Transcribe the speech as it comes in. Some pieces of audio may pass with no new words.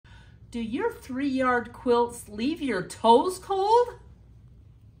Do your 3-yard quilts leave your toes cold?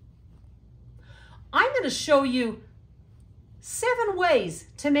 I'm going to show you 7 ways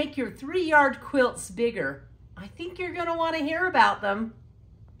to make your 3-yard quilts bigger. I think you're going to want to hear about them.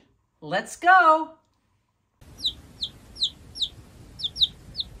 Let's go.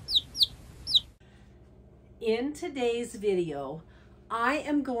 In today's video, I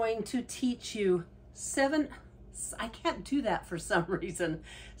am going to teach you 7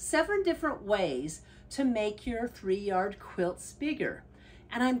 different ways to make your 3-yard quilts bigger.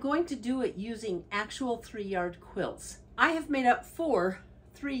 And I'm going to do it using actual 3-yard quilts. I have made up 4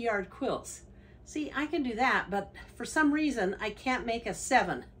 3-yard quilts. See, I can do that, but for some reason, I can't make a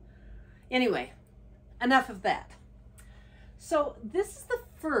 7. Anyway, enough of that. So this is the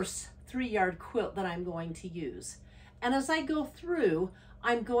first 3-yard quilt that I'm going to use. And as I go through,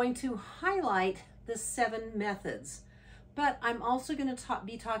 I'm going to highlight the 7 methods. But I'm also going to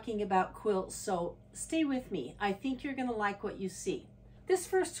be talking about quilts, so stay with me. I think you're going to like what you see. This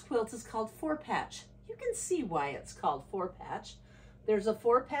first quilt is called 4-patch. You can see why it's called 4-patch. There's a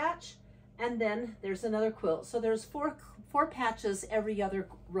 4-patch, and then there's another quilt. So there's four patches every other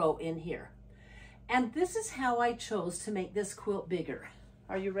row in here. And this is how I chose to make this quilt bigger.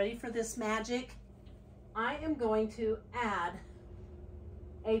 Are you ready for this magic? I am going to add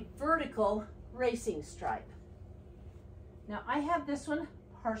a vertical racing stripe. Now I have this one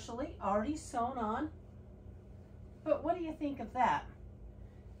partially already sewn on, but what do you think of that?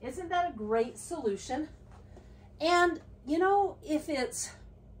 Isn't that a great solution? And you know, if it's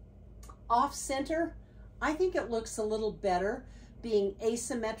off center, I think it looks a little better being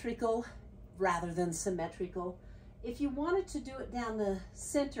asymmetrical rather than symmetrical. If you wanted to do it down the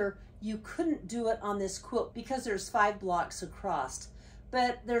center, you couldn't do it on this quilt because there's 5 blocks across.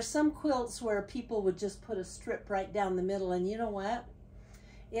 But there's some quilts where people would just put a strip right down the middle, and you know what?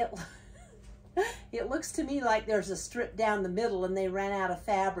 It looks to me like there's a strip down the middle and they ran out of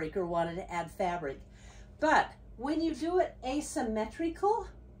fabric or wanted to add fabric. But when you do it asymmetrical,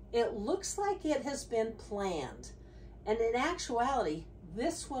 it looks like it has been planned. And in actuality,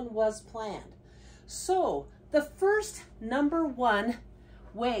 this one was planned. So the first #1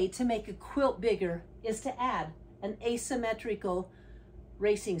 way to make a quilt bigger is to add an asymmetrical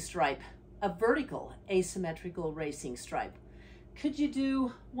racing stripe, a vertical asymmetrical racing stripe. Could you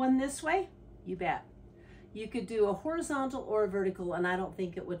do one this way? You bet. You could do a horizontal or a vertical, and I don't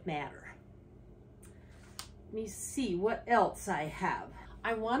think it would matter. Let me see what else I have.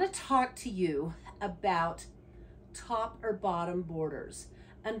 I want to talk to you about top or bottom borders.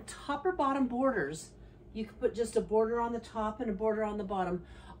 And top or bottom borders, you could put just a border on the top and a border on the bottom.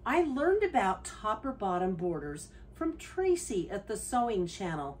 I learned about top or bottom borders from Tracy at the Sewing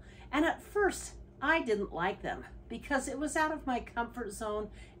Channel. And at first, I didn't like them because it was out of my comfort zone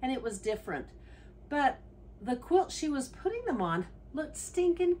and it was different. But the quilt she was putting them on looked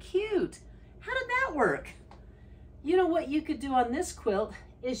stinking cute. How did that work? You know what you could do on this quilt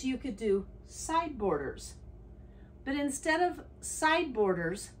is you could do side borders. But instead of side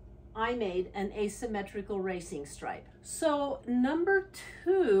borders, I made an asymmetrical racing stripe. So the number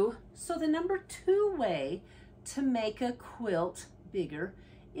 2 way to make a quilt bigger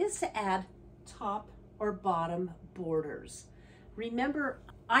is to add top or bottom borders. Remember,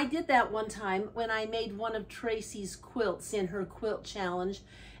 I did that one time when I made one of Tracy's quilts in her quilt challenge,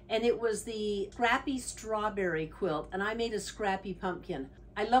 and it was the Scrappy Strawberry quilt, and I made a Scrappy Pumpkin.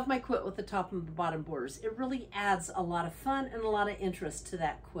 I love my quilt with the top and the bottom borders. It really adds a lot of fun and a lot of interest to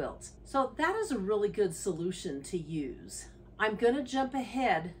that quilt. So that is a really good solution to use. I'm going to jump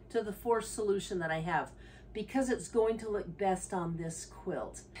ahead to the 4th solution that I have because it's going to look best on this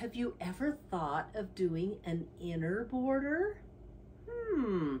quilt. Have you ever thought of doing an inner border?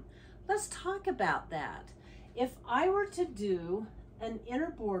 Let's talk about that. If I were to do an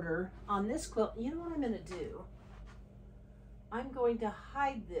inner border on this quilt, you know what I'm going to do? I'm going to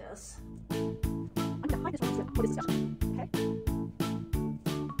hide this. I'm going to hide this for discussion. Okay?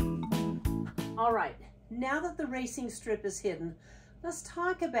 All right, now that the racing strip is hidden, let's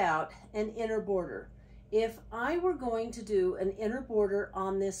talk about an inner border. If I were going to do an inner border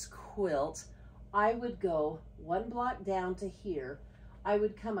on this quilt, I would go 1 block down to here. I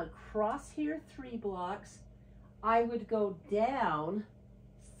would come across here 3 blocks. I would go down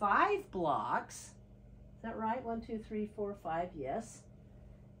 5 blocks. Is that right? 1, 2, 3, 4, 5, yes.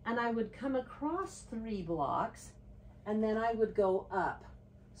 And I would come across 3 blocks, and then I would go up.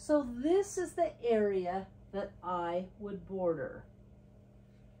 So this is the area that I would border.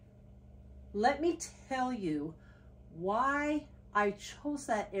 Let me tell you why I chose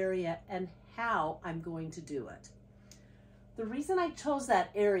that area and how I'm going to do it. The reason I chose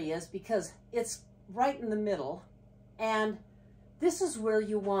that area is because it's right in the middle, and this is where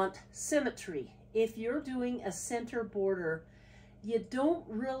you want symmetry. If you're doing a center border, you don't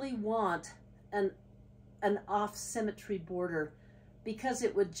really want an off symmetry border, because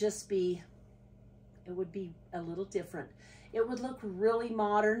it would just be, it would be a little different. It would look really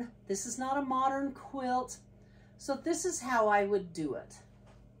modern. This is not a modern quilt. So this is how I would do it.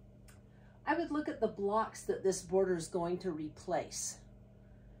 I would look at the blocks that this border is going to replace.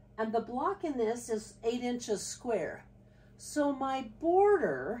 And the block in this is 8 inches square. So my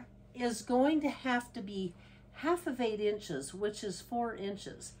border is going to have to be half of 8 inches, which is 4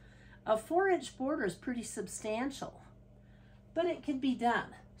 inches. A 4-inch border is pretty substantial, but it can be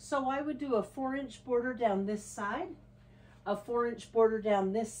done. So I would do a 4-inch border down this side, a 4-inch border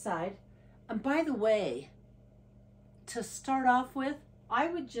down this side. And by the way, to start off with, I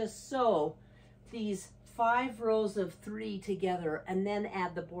would just sew these 5 rows of 3 together and then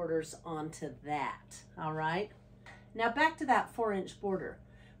add the borders onto that, all right? Now back to that 4-inch border.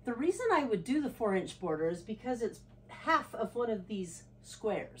 The reason I would do the 4-inch border is because it's half of one of these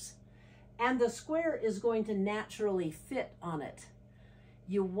squares, and the square is going to naturally fit on it.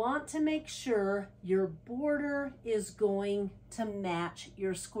 You want to make sure your border is going to match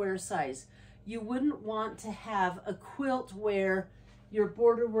your square size. You wouldn't want to have a quilt where your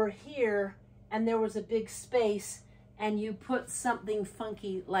border were here and there was a big space and you put something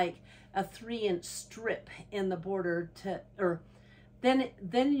funky like a 3-inch strip in the border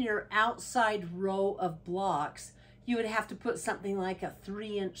then your outside row of blocks, you would have to put something like a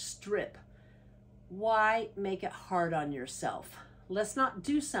 3-inch strip. Why make it hard on yourself? Let's not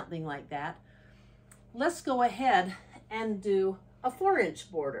do something like that. Let's go ahead and do a 4-inch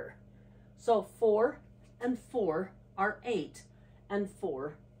border. So 4 and 4 are 8, and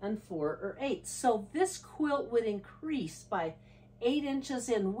 4 and 4 are 8. So this quilt would increase by 8 inches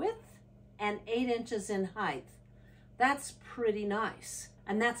in width and 8 inches in height. That's pretty nice.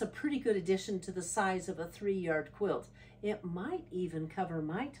 And that's a pretty good addition to the size of a 3-yard quilt. It might even cover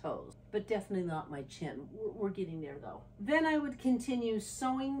my toes, but definitely not my chin. We're getting there though. Then I would continue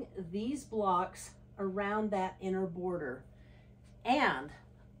sewing these blocks around that inner border, and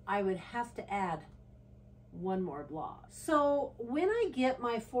I would have to add 1 more block. So when I get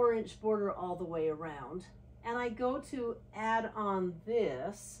my 4-inch border all the way around, and I go to add on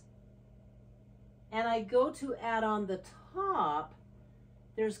this, and I go to add on the top,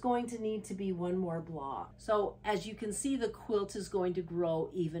 there's going to need to be 1 more block. So as you can see, the quilt is going to grow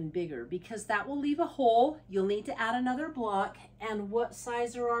even bigger because that will leave a hole. You'll need to add another block. And what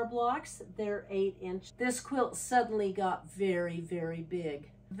size are our blocks? They're 8 inch. This quilt suddenly got very, very big.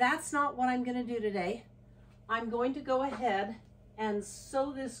 That's not what I'm going to do today. I'm going to go ahead and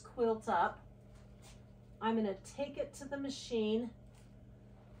sew this quilt up. I'm going to take it to the machine,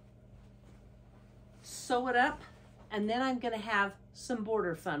 sew it up, and then I'm going to have some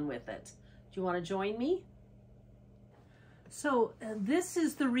border fun with it. Do you want to join me? So this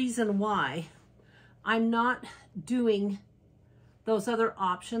is the reason why I'm not doing those other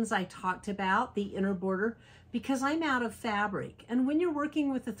options I talked about, the inner border, because I'm out of fabric. And when you're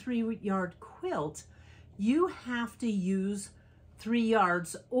working with a 3-yard quilt, you have to use 3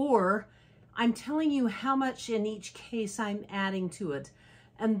 yards, or I'm telling you how much in each case I'm adding to it.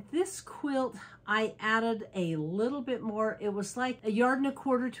 And this quilt, I added a little bit more. It was like 1.25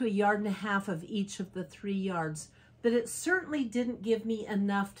 yards to 1.5 yards of each of the 3 yards, but it certainly didn't give me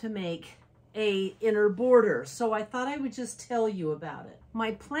enough to make a inner border. So I thought I would just tell you about it.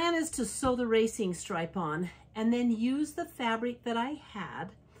 My plan is to sew the racing stripe on and then use the fabric that I had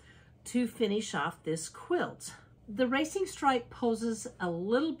to finish off this quilt. The racing stripe poses a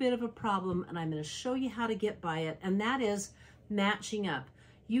little bit of a problem, and I'm going to show you how to get by it, and that is matching up.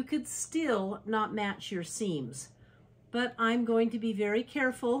 You could still not match your seams, but I'm going to be very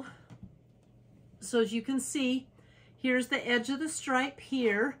careful. So as you can see, here's the edge of the stripe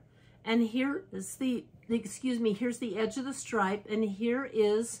here, and here is here's the edge of the stripe, and here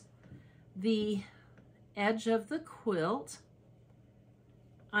is the edge of the quilt.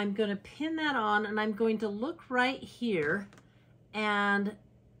 I'm going to pin that on, and I'm going to look right here, and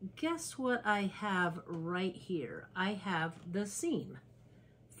guess what I have right here? I have the seam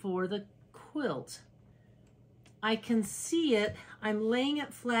for the quilt. I can see it. I'm laying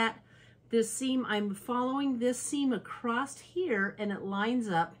it flat. This seam, I'm following this seam across here, and it lines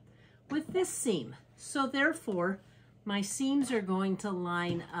up with this seam. So therefore, my seams are going to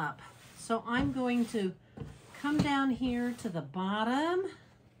line up. So I'm going to come down here to the bottom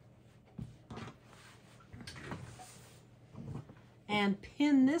and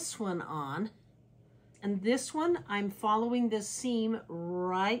pin this one on. and this one, I'm following this seam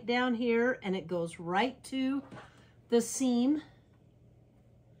right down here, and it goes right to the seam.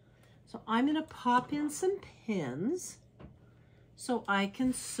 So I'm gonna pop in some pins so I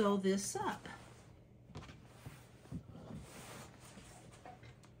can sew this up.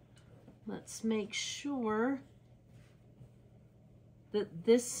 Let's make sure that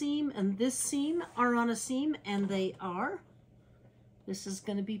this seam and this seam are on a seam, and they are. This is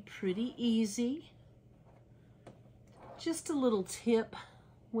going to be pretty easy. Just a little tip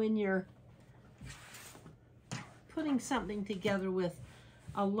when you're putting something together with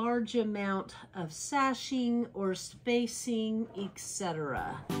a large amount of sashing or spacing,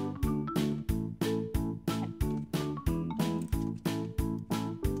 etc.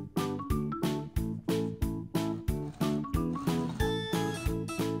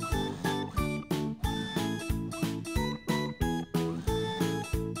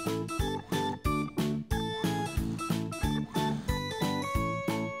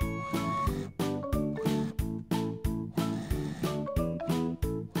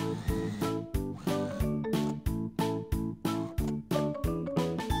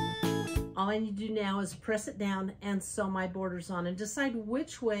 All I need to do now is press it down and sew my borders on and decide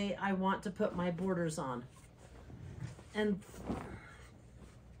which way I want to put my borders on. And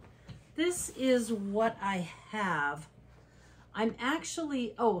this is what I have. I'm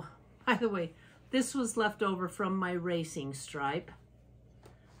actually, oh, by the way, this was left over from my racing stripe.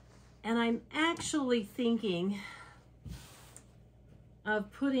 And I'm actually thinking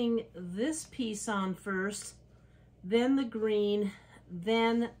of putting this piece on first, then the green,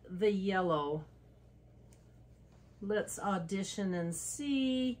 then the yellow. Let's audition and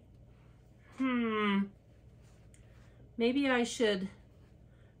see. Maybe I should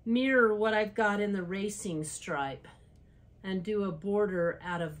mirror what I've got in the racing stripe and do a border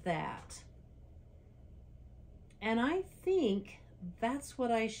out of that. And I think that's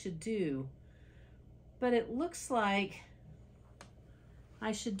what I should do. But it looks like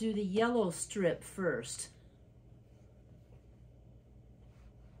I should do the yellow strip first.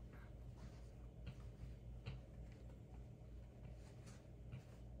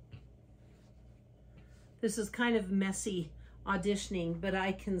 This is kind of messy auditioning, but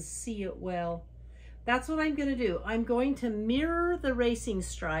I can see it well. That's what I'm gonna do. I'm going to mirror the racing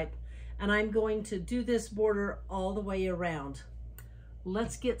stripe, and I'm going to do this border all the way around.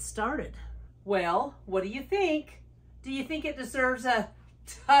 Let's get started. Well, what do you think? Do you think it deserves a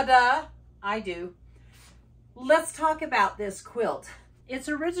ta-da? I do. Let's talk about this quilt. Its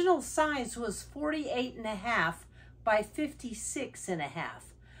original size was 48.5 by 56.5.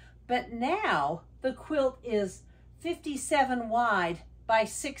 But now the quilt is 57 wide by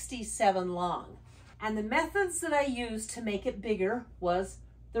 67 long. And the methods that I used to make it bigger was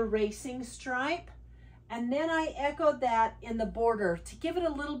the racing stripe. And then I echoed that in the border to give it a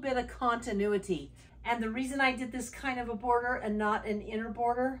little bit of continuity. And the reason I did this kind of a border and not an inner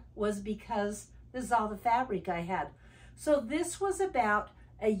border was because this is all the fabric I had. So this was about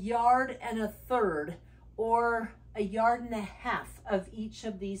 1.25 yards or 1.5 yards of each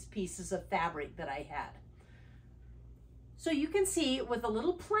of these pieces of fabric that I had. So you can see with a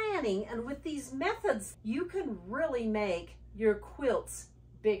little planning and with these methods, you can really make your quilts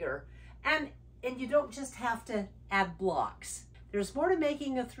bigger. And you don't just have to add blocks. There's more to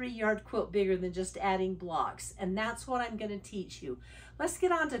making a 3-yard quilt bigger than just adding blocks. And that's what I'm going to teach you. Let's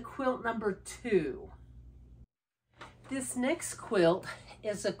get on to quilt number 2. This next quilt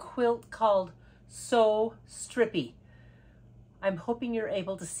is a quilt called So Strippy. I'm hoping you're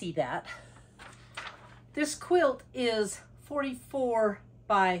able to see that. This quilt is 44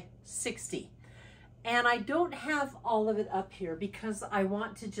 by 60. And I don't have all of it up here because I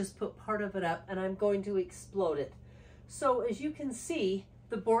want to just put part of it up, and I'm going to explode it. So as you can see,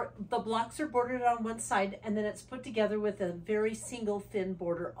 the blocks are bordered on one side, and then it's put together with a very single thin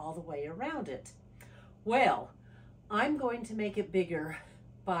border all the way around it. Well, I'm going to make it bigger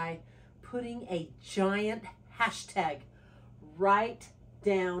by putting a giant hashtag right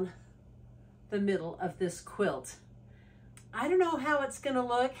down the middle of this quilt. I don't know how it's going to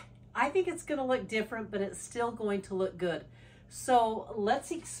look. I think it's going to look different, but it's still going to look good. So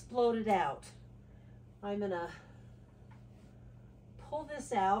let's explode it out. I'm going to pull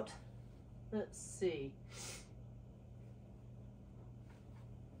this out. Let's see.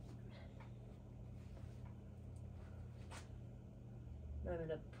 I'm going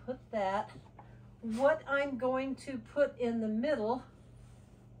to put that. What I'm going to put in the middle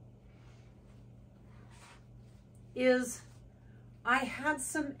is I had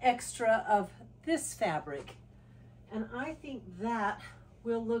some extra of this fabric, and I think that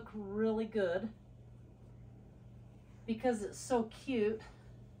will look really good. because it's so cute.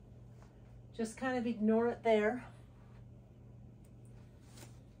 Just kind of ignore it there.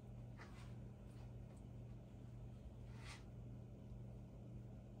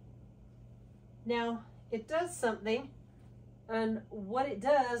 Now, it does something, and what it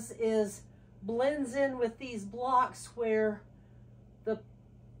does is blends in with these blocks where the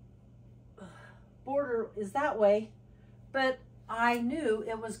border is that way, but I knew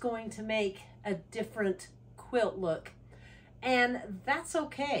it was going to make a different quilt look, and that's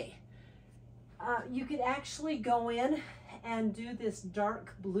okay. You could actually go in and do this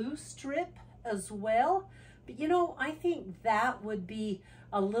dark blue strip as well, but you know, I think that would be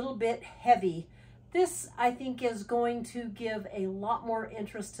a little bit heavy. This, I think, is going to give a lot more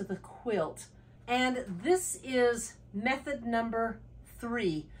interest to the quilt. And this is method number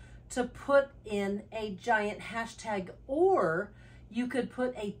 3, to put in a giant hashtag, or you could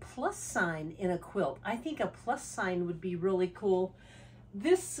put a plus sign in a quilt. I think a plus sign would be really cool.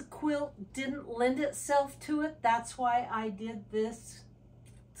 This quilt didn't lend itself to it. That's why I did this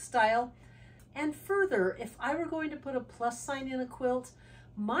style. And further, if I were going to put a plus sign in a quilt,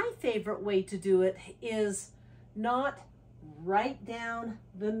 my favorite way to do it is not right down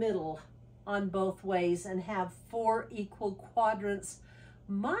the middle on both ways and have 4 equal quadrants.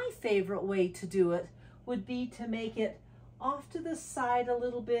 My favorite way to do it would be to make it off to the side a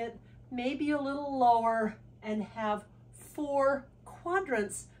little bit, maybe a little lower, and have 4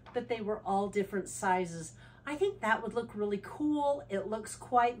 quadrants, but they were all different sizes. I think that would look really cool. It looks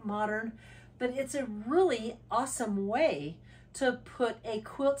quite modern, but it's a really awesome way to put a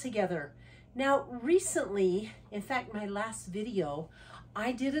quilt together. Now, recently, in fact, my last video,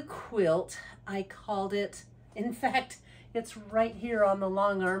 I did a quilt. I called it, in fact, it's right here on the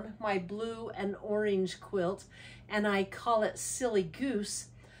long arm, my blue and orange quilt, and I call it Silly Goose.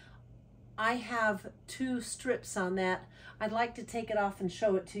 I have 2 strips on that. I'd like to take it off and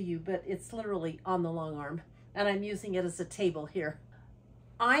show it to you, but it's literally on the long arm, and I'm using it as a table here.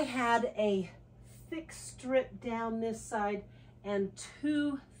 I had a thick strip down this side and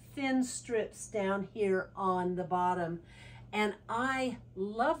 2 thin strips down here on the bottom, and I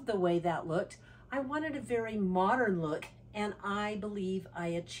loved the way that looked. I wanted a very modern look, and I believe I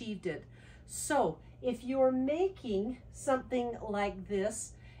achieved it. So if you're making something like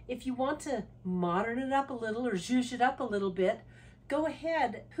this, if you want to modern it up a little or zhuzh it up a little bit, go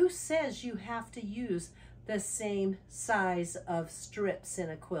ahead. Who says you have to use the same size of strips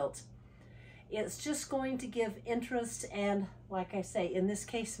in a quilt? It's just going to give interest and, like I say, in this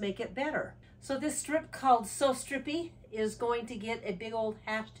case, make it better. So this strip called So Strippy is going to get a big old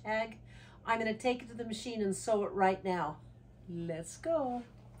hashtag. I'm going to take it to the machine and sew it right now. Let's go.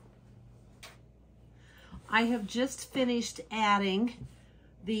 I have just finished adding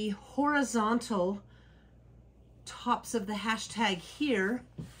the horizontal tops of the hashtag here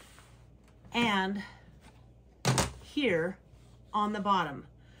and here on the bottom.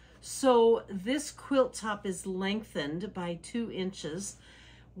 So this quilt top is lengthened by 2 inches.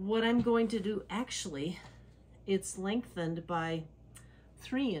 What I'm going to do, actually, it's lengthened by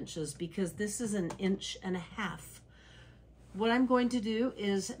 3 inches because this is 1.5 inches. What I'm going to do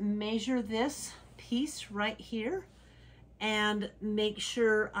is measure this piece right here and make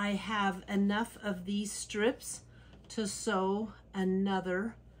sure I have enough of these strips to sew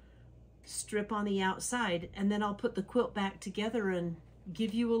another strip on the outside, and then I'll put the quilt back together and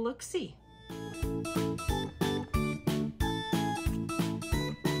give you a look-see.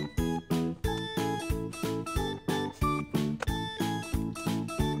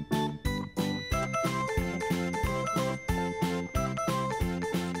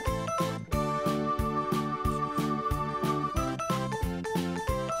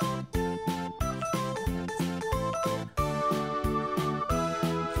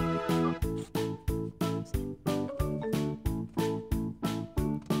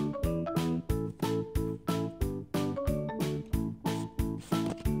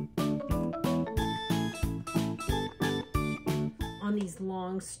 On these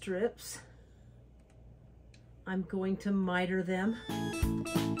long strips, I'm going to miter them.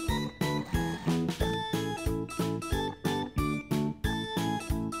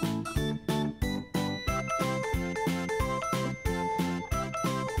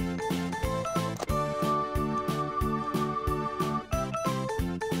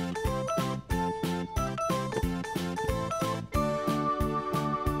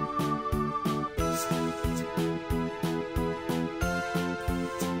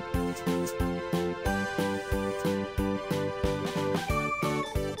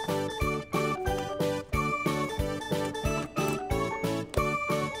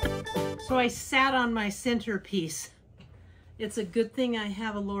 So I sat on my centerpiece It's a good thing I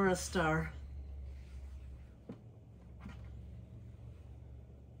have a Laura Star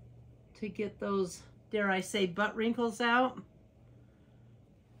to get those, dare I say, butt wrinkles out.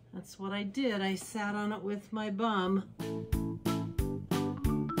 That's what I did. I sat on it with my bum.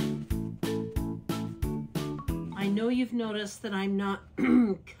 I know you've noticed that I'm not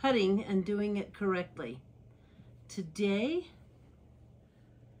cutting and doing it correctly. Today,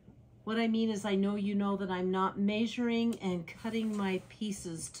 what I mean is I know you know that I'm not measuring and cutting my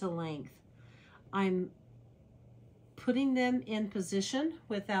pieces to length. I'm putting them in position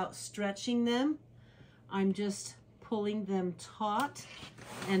without stretching them. I'm just pulling them taut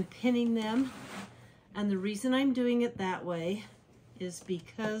and pinning them. And the reason I'm doing it that way is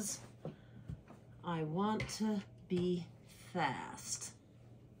because I want to be fast.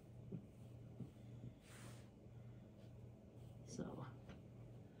 So,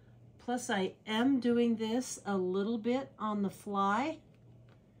 plus I am doing this a little bit on the fly.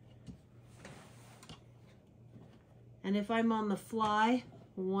 And if I'm on the fly,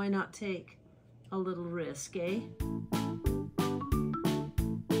 why not take a little risk, eh?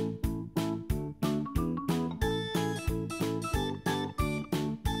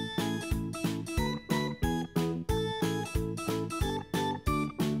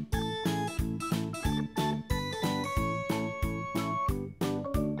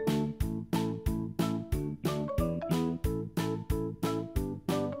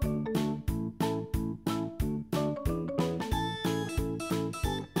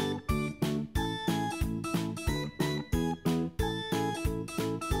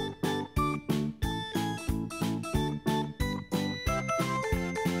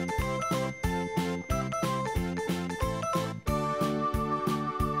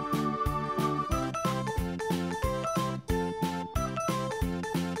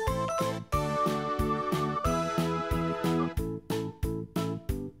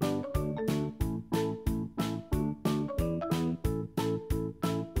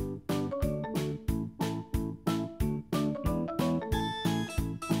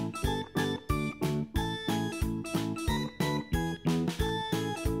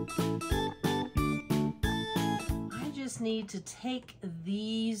 Need to take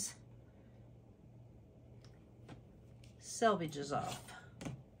these selvages off.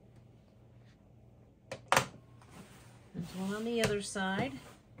 There's one on the other side.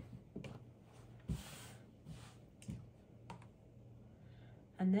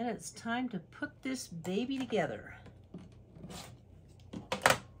 And then it's time to put this baby together.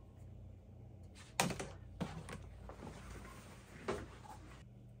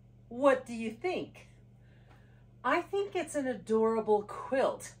 What do you think? I think it's an adorable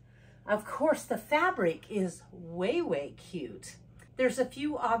quilt. Of course, the fabric is way, way cute. There's a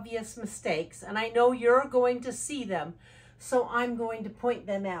few obvious mistakes, and I know you're going to see them, so I'm going to point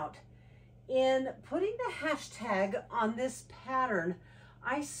them out. In putting the hashtag on this pattern,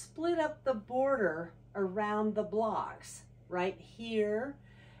 I split up the border around the blocks, right here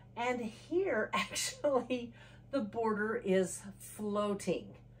and here. Actually, the border is floating.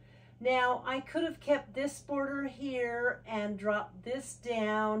 Now, I could have kept this border here and dropped this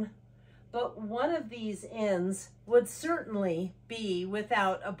down, but one of these ends would certainly be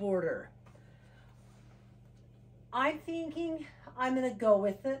without a border. I'm thinking I'm gonna go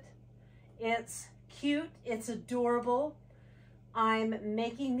with it. It's cute, it's adorable. I'm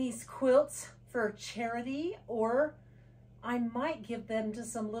making these quilts for charity, or I might give them to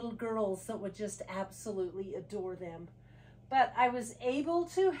some little girls that would just absolutely adore them. But I was able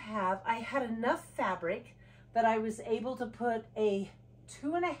to I had enough fabric that I was able to put a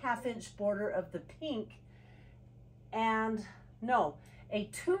 2.5-inch border of the pink and, no, a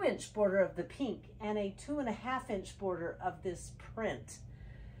 2-inch border of the pink and a 2.5-inch border of this print.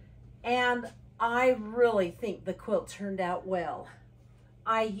 And I really think the quilt turned out well.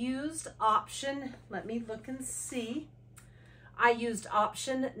 I used option, let me look and see. I used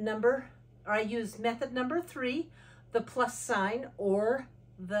method number 3, the plus sign or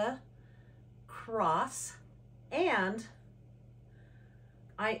the cross, and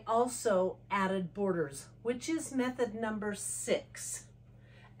I also added borders, which is method number 6.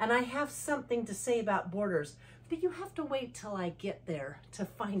 And I have something to say about borders, but you have to wait till I get there to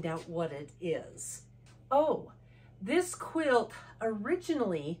find out what it is. Oh, this quilt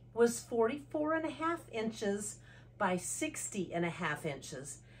originally was 44.5 inches by 60.5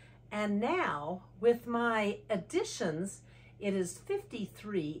 inches. And now, with my additions, it is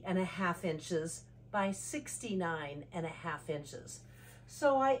 53.5 inches by 69.5 inches.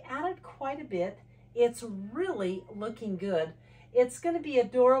 So I added quite a bit. It's really looking good. It's going to be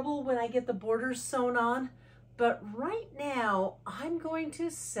adorable when I get the borders sewn on, But right now, I'm going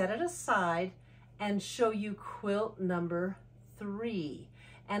to set it aside and show you quilt number 3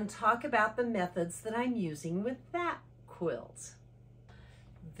 and talk about the methods that I'm using with that quilt.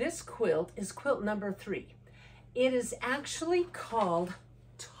 This quilt is quilt number 3. It is actually called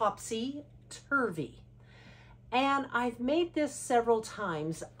Topsy-Turvy. And I've made this several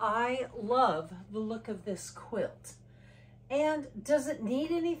times. I love the look of this quilt. And does it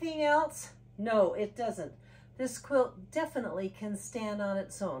need anything else? No, it doesn't. This quilt definitely can stand on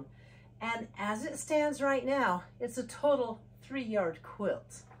its own. And as it stands right now, it's a total 3-yard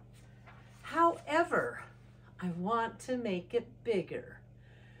quilt. However, I want to make it bigger.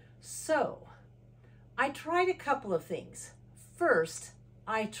 So I tried a couple of things. First,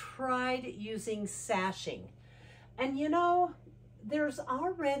 I tried using sashing. And you know, there's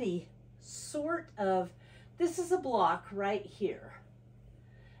already sort of, this is a block right here.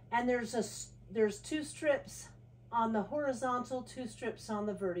 And there's 2 strips on the horizontal, 2 strips on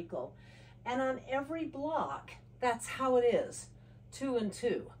the vertical. And on every block, that's how it is, 2 and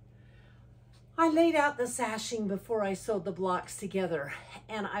 2. I laid out the sashing before I sewed the blocks together,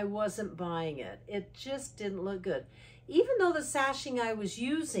 and I wasn't buying it. It just didn't look good. Even though the sashing I was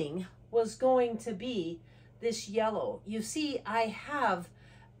using was going to be this yellow. You see, I have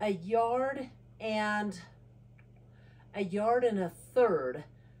a yard and a 1/3,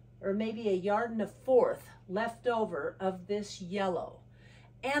 or maybe a 1/4 left over of this yellow.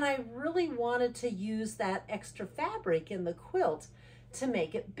 And I really wanted to use that extra fabric in the quilt to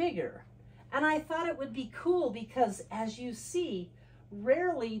make it bigger. And I thought it would be cool because, as you see,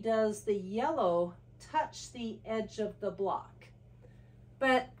 rarely does the yellow touch the edge of the block.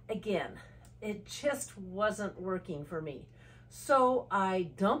 But again, it just wasn't working for me. So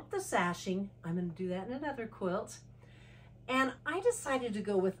I dumped the sashing. I'm going to do that in another quilt. And I decided to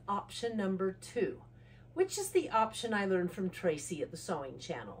go with option number 2, which is the option I learned from Tracy at the Sewing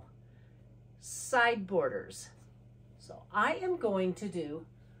Channel. Side borders. So I am going to do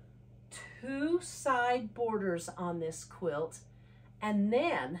 2 side borders on this quilt, and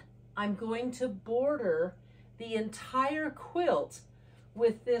then I'm going to border the entire quilt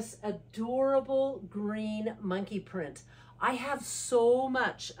with this adorable green monkey print. I have so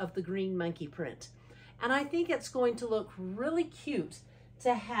much of the green monkey print, and I think it's going to look really cute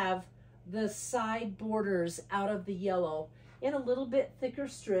to have the side borders out of the yellow in a little bit thicker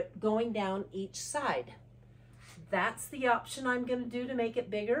strip going down each side. That's the option I'm going to do to make it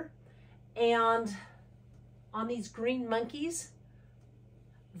bigger. And on these green monkeys,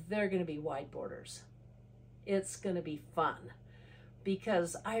 they're going to be wide borders. It's going to be fun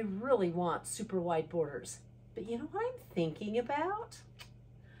because I really want super wide borders. But you know what I'm thinking about?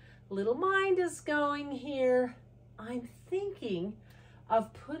 Little mind is going here. I'm thinking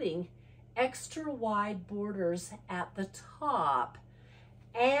of putting extra wide borders at the top,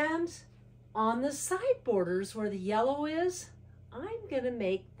 and on the side borders where the yellow is, I'm gonna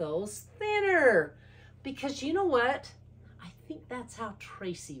make those thinner, because you know what? I think that's how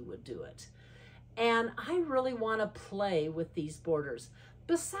Tracy would do it. And I really wanna play with these borders.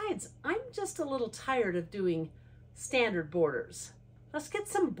 Besides, I'm just a little tired of doing standard borders. Let's get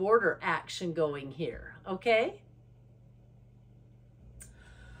some border action going here, okay?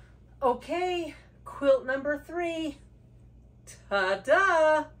 Okay, quilt number 3.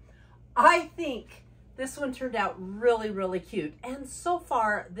 Ta-da! I think this one turned out really, really cute. And so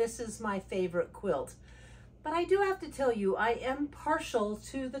far, this is my favorite quilt. But I do have to tell you, I am partial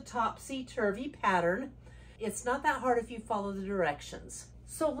to the topsy-turvy pattern. It's not that hard if you follow the directions.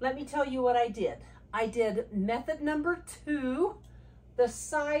 So let me tell you what I did. I did method number 2, the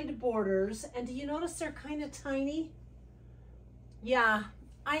side borders. And do you notice they're kind of tiny? Yeah,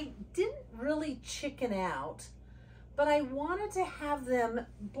 I didn't really chicken out, but I wanted to have them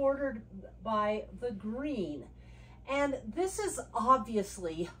bordered by the green. And this is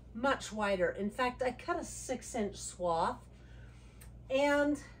obviously much wider. In fact, I cut a 6-inch swath,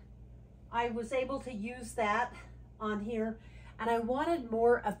 and I was able to use that on here. And I wanted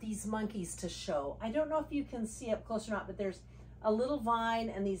more of these monkeys to show. I don't know if you can see up close or not, but there's a little vine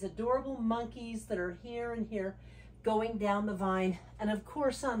and these adorable monkeys that are here and here going down the vine. And of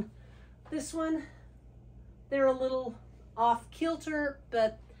course on this one, they're a little off kilter,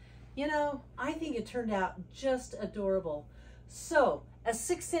 but you know, I think it turned out just adorable. So a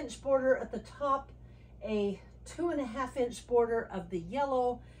 6-inch border at the top, a 2.5-inch border of the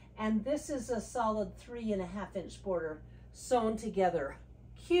yellow, and this is a solid 3.5-inch border sewn together.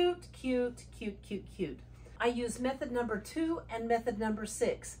 Cute, cute, cute, cute, cute. I use method number 2 and method number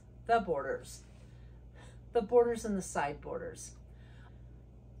 6, the borders and the side borders.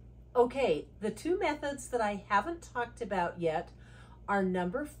 Okay, the two methods that I haven't talked about yet are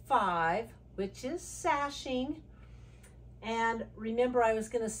number 5, which is sashing. And remember, I was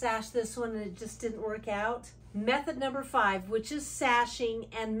going to sash this one and it just didn't work out. Method number 5, which is sashing,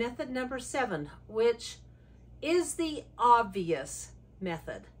 and method number 7, which is the obvious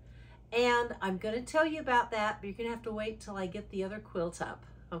method. And I'm going to tell you about that, but you're going to have to wait till I get the other quilt up,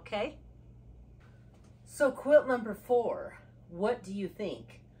 okay? So quilt number 4, what do you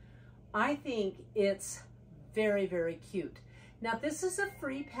think? I think it's very, very cute. Now this is a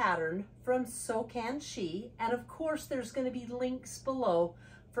free pattern from So Can She, and of course there's going to be links below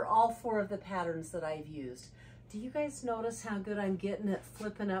for all 4 of the patterns that I've used. Do you guys notice how good I'm getting at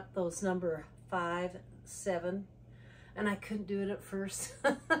flipping up those number 5, 7? And I couldn't do it at first.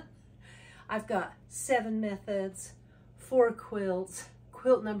 I've got 7 methods, 4 quilts,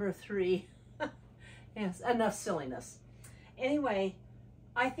 quilt number 3. Yes, enough silliness. Anyway,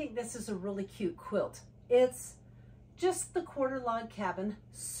 I think this is a really cute quilt. It's just the quarter log cabin,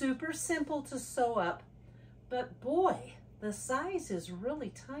 super simple to sew up, but boy, the size is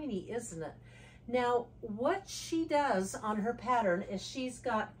really tiny, isn't it? Now, what she does on her pattern is she's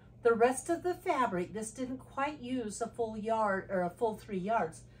got the rest of the fabric. This didn't quite use a full yard or a full 3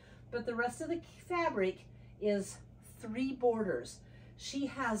 yards, but the rest of the fabric is 3 borders. She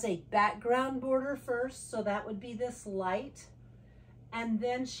has a background border first, so that would be this light. And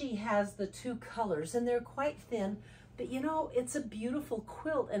then she has the 2 colors, and they're quite thin, but you know, it's a beautiful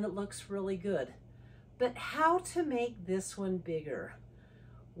quilt and it looks really good. But how to make this one bigger?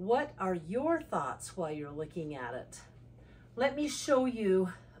 What are your thoughts while you're looking at it? Let me show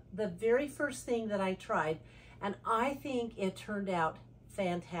you the very first thing that I tried, and I think it turned out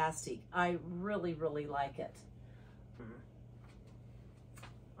fantastic. I really, really like it.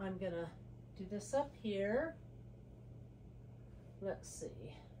 I'm gonna do this up here. Let's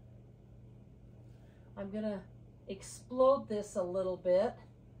see. I'm gonna explode this a little bit.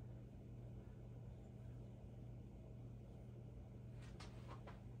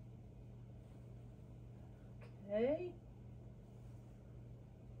 Okay.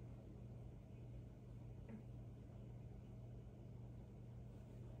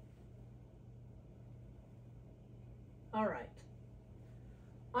 All right.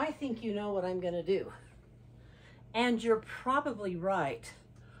 I think you know what I'm going to do. And you're probably right.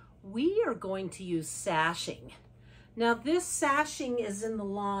 We are going to use sashing. Now this sashing is in the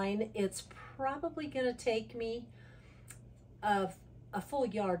line. It's probably going to take me a full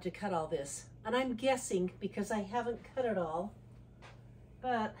yard to cut all this. And I'm guessing because I haven't cut it all.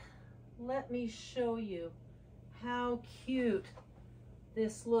 But let me show you how cute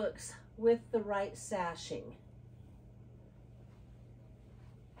this looks with the right sashing.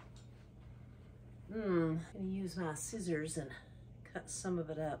 I'm going to use my scissors and cut some of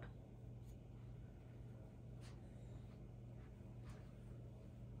it up.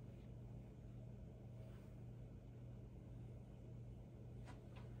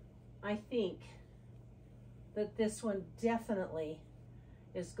 I think that this one definitely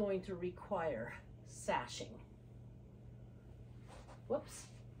is going to require sashing. Whoops.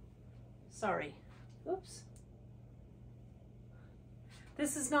 Sorry. Oops.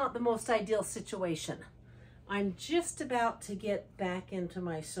 This is not the most ideal situation. I'm just about to get back into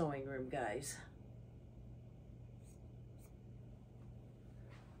my sewing room, guys.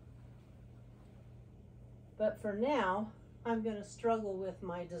 But for now, I'm going to struggle with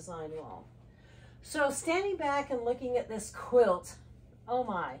my design wall. So standing back and looking at this quilt, oh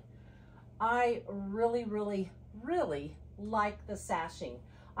my, I really, really, really like the sashing.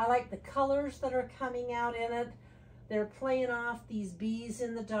 I like the colors that are coming out in it. They're playing off these bees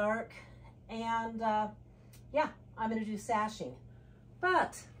in the dark, and yeah, I'm going to do sashing.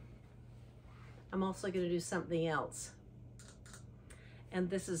 But I'm also going to do something else, and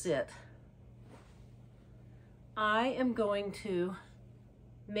this is it. I am going to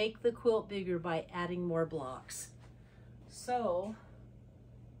make the quilt bigger by adding more blocks. So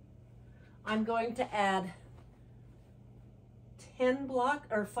I'm going to add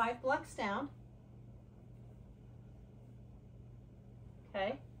 5 blocks down.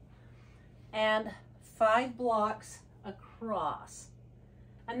 Okay, and 5 blocks across.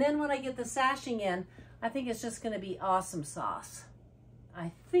 And then when I get the sashing in, I think it's just going to be awesome sauce.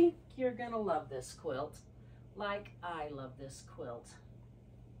 I think you're going to love this quilt like I love this quilt.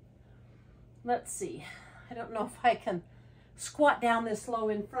 Let's see. I don't know if I can squat down this low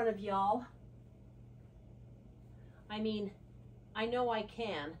in front of y'all. I mean, I know I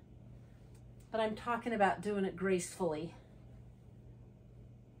can, but I'm talking about doing it gracefully.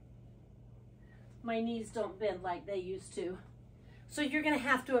 My knees don't bend like they used to. So you're going to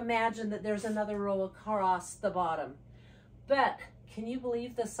have to imagine that there's another row across the bottom. But can you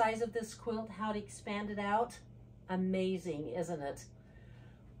believe the size of this quilt, how it expanded out? Amazing, isn't it?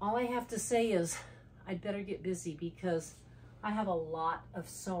 All I have to say is I'd better get busy because I have a lot of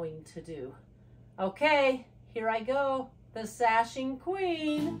sewing to do. Okay, here I go, the Sashing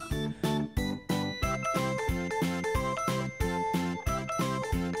Queen.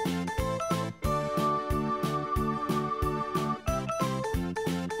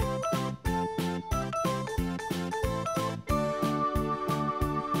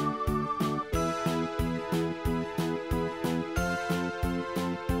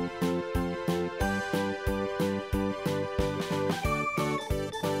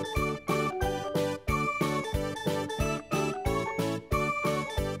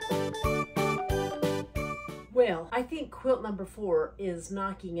 Well, I think quilt number 4 is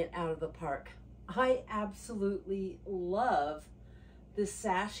knocking it out of the park. I absolutely love this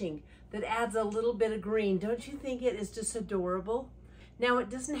sashing that adds a little bit of green. Don't you think it is just adorable? Now,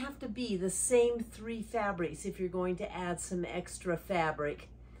 it doesn't have to be the same 3 fabrics if you're going to add some extra fabric.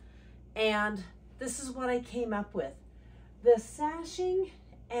 And this is what I came up with. The sashing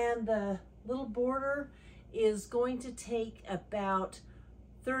and the little border is going to take about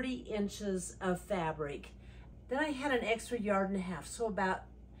 30 inches of fabric. Then I had an extra 1.5 yards, so about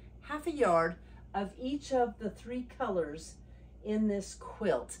half a yard of each of the 3 colors in this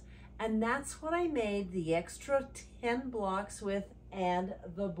quilt. And that's what I made the extra 10 blocks with and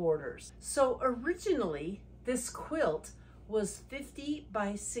the borders. So originally this quilt was 50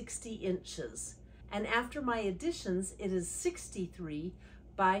 by 60 inches. And after my additions, it is 63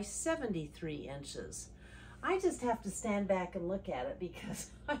 by 73 inches. I just have to stand back and look at it because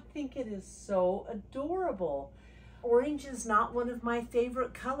I think it is so adorable. Orange is not one of my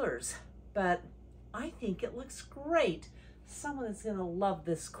favorite colors, but I think it looks great. Someone is going to love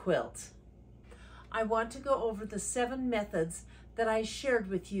this quilt. I want to go over the 7 methods that I shared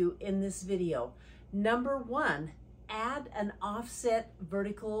with you in this video. Number 1, add an offset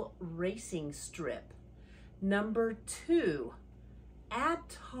vertical racing strip. Number 2, add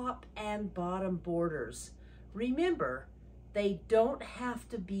top and bottom borders. Remember, they don't have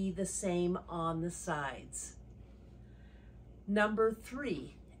to be the same on the sides. Number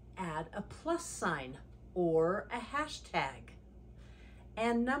 3, add a plus sign or a hashtag.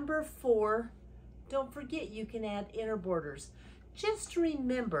 And number 4, don't forget you can add inner borders. Just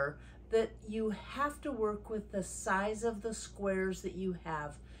remember that you have to work with the size of the squares that you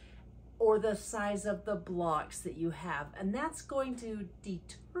have or the size of the blocks that you have. And that's going to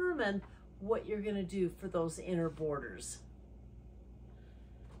determine what you're going to do for those inner borders.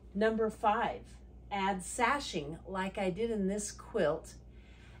 Number 5, add sashing like I did in this quilt.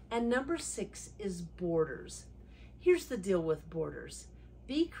 And number 6 is borders. Here's the deal with borders.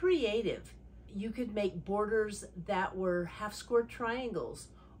 Be creative. You could make borders that were half square triangles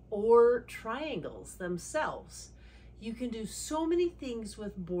or triangles themselves. You can do so many things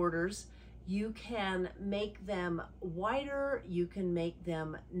with borders. You can make them wider, you can make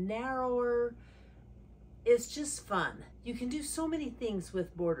them narrower. It's just fun. You can do so many things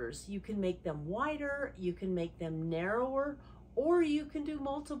with borders. You can make them wider, you can make them narrower, or you can do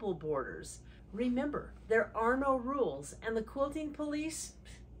multiple borders. Remember, there are no rules, and the quilting police,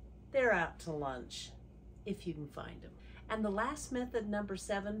 they're out to lunch, if you can find them. And the last method, number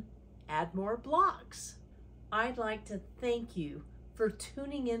 7, add more blocks. I'd like to thank you for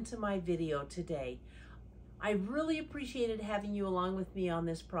tuning into my video today. I really appreciated having you along with me on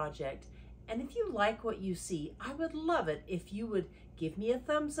this project. And if you like what you see, I would love it if you would give me a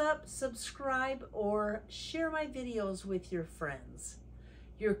thumbs up, subscribe, or share my videos with your friends.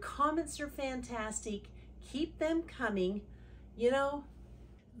 Your comments are fantastic. Keep them coming. You know,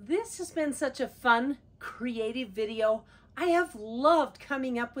 this has been such a fun, creative video. I have loved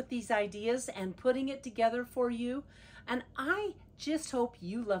coming up with these ideas and putting it together for you. And I just hope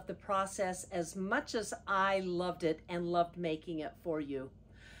you love the process as much as I loved it and loved making it for you.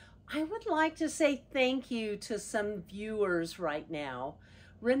 I would like to say thank you to some viewers right now.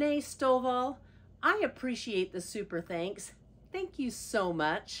 Renee Stovall, I appreciate the super thanks. Thank you so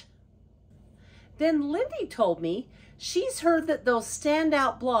much. Then Lindy told me she's heard that those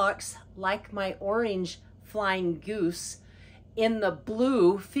standout blocks, like my orange flying goose in the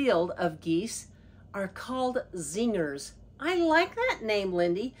blue field of geese, are called zingers. I like that name,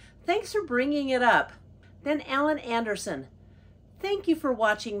 Lindy. Thanks for bringing it up. Then Alan Anderson, thank you for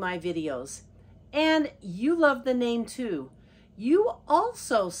watching my videos. And you love the name too. You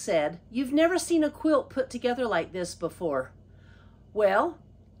also said you've never seen a quilt put together like this before. Well,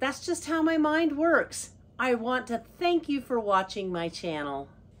 that's just how my mind works. I want to thank you for watching my channel.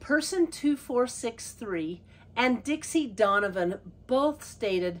 Person2463 and Dixie Donovan both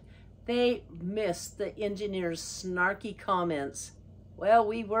stated they missed the engineer's snarky comments. Well,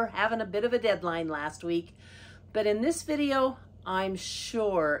 we were having a bit of a deadline last week, but in this video, I'm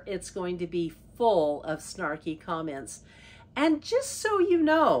sure it's going to be full of snarky comments. And just so you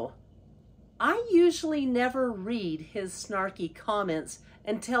know, I usually never read his snarky comments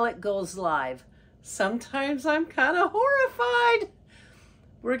until it goes live. Sometimes I'm kind of horrified.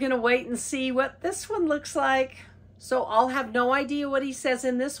 We're gonna wait and see what this one looks like. So I'll have no idea what he says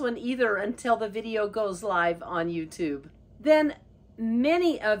in this one either until the video goes live on YouTube. Then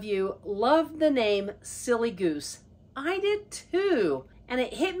many of you loved the name Silly Goose. I did too. And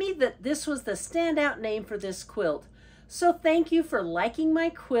it hit me that this was the standout name for this quilt. So thank you for liking my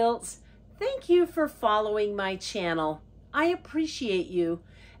quilts. Thank you for following my channel. I appreciate you.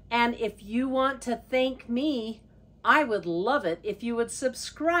 And if you want to thank me, I would love it if you would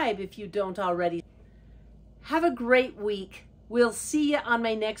subscribe if you don't already. Have a great week. We'll see you on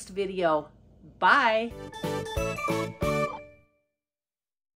my next video. Bye.